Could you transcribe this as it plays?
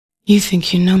You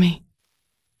think you know me.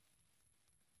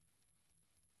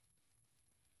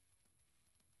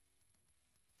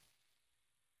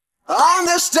 On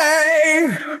this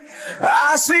day,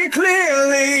 I see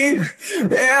clearly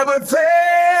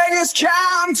everything has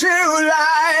come to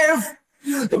life.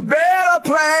 A better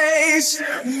place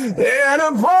in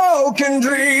a broken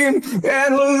dream,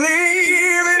 and we'll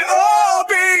leave it all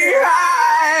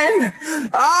behind.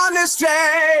 On this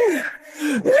day,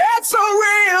 it's so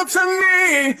real to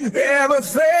me.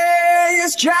 Everything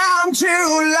has come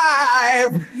to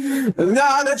life.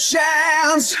 Another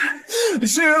chance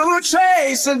to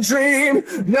chase a dream.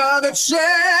 Another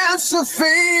chance to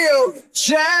feel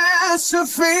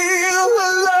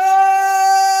alive.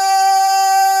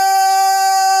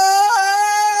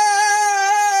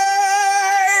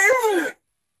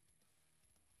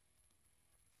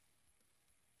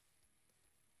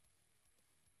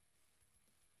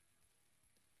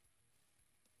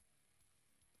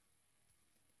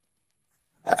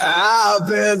 I've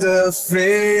been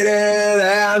defeated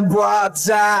and brought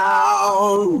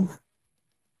down.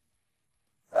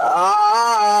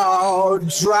 Oh,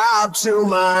 dropped to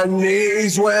my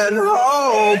knees when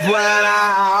hope ran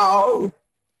out.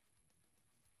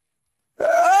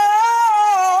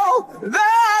 Oh, the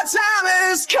time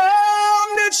has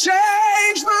come to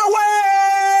change my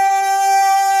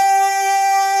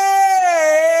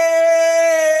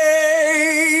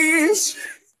ways.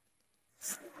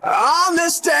 On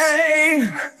this day,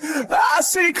 I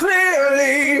see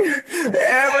clearly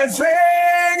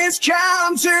everything has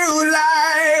come to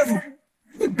life.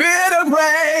 A bitter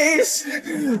place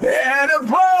and a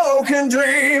broken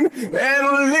dream, and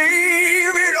we'll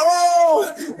leave it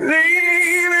all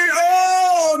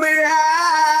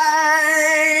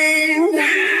behind.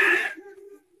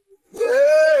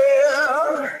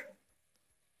 Yeah.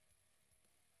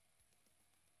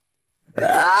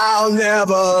 I'll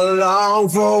never long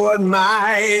for what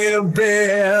might have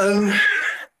been.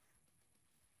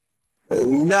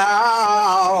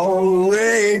 No,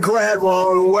 regret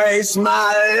won't waste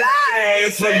my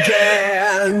life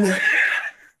again.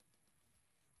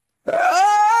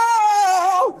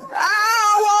 Oh,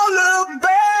 I won't look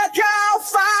back, I'll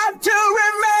fight to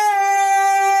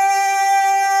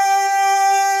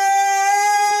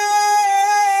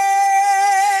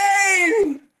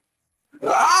remain.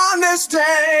 On this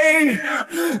day,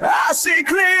 I see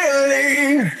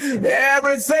clearly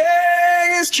everything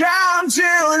has come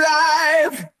to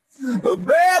life. A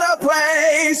better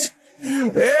place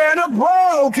in a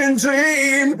broken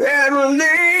dream, and we'll leave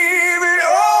it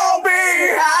all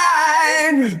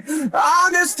behind.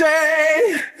 On this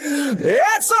day,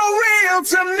 it's so real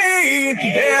to me.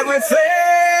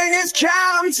 Everything has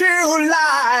come to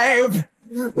life.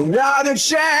 Another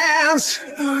chance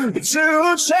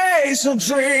to chase a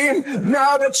dream,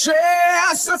 another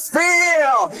chance to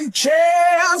feel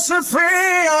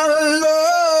alive.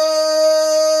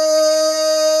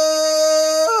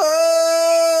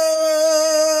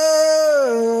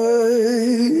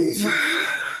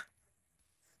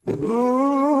 Ooh.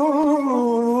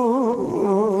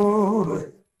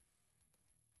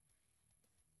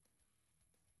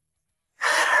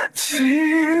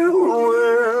 Feel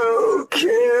will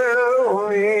kill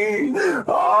me.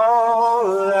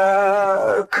 All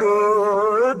I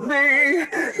could be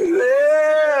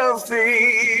left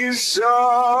these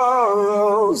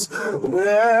sorrows.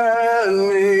 Let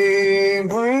me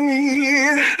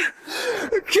breathe.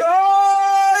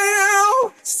 Can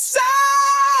you set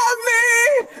me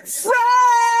free?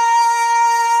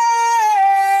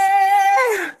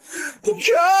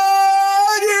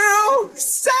 Can you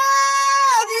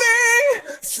set me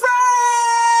free?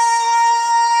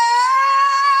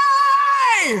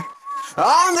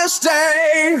 On this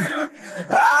day,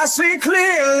 I see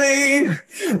clearly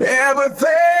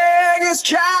everything has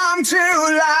come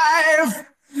to life.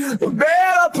 A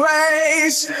better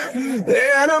place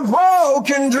in a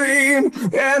broken dream,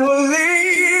 and we'll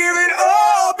leave it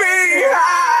all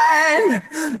behind.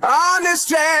 On this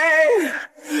day,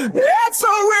 it's so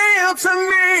real to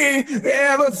me.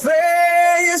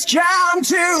 Everything has come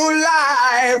to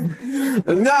life.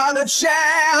 Another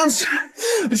chance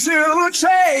to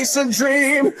chase a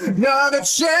dream. Another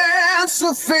chance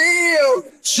to feel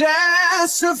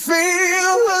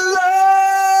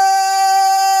alive.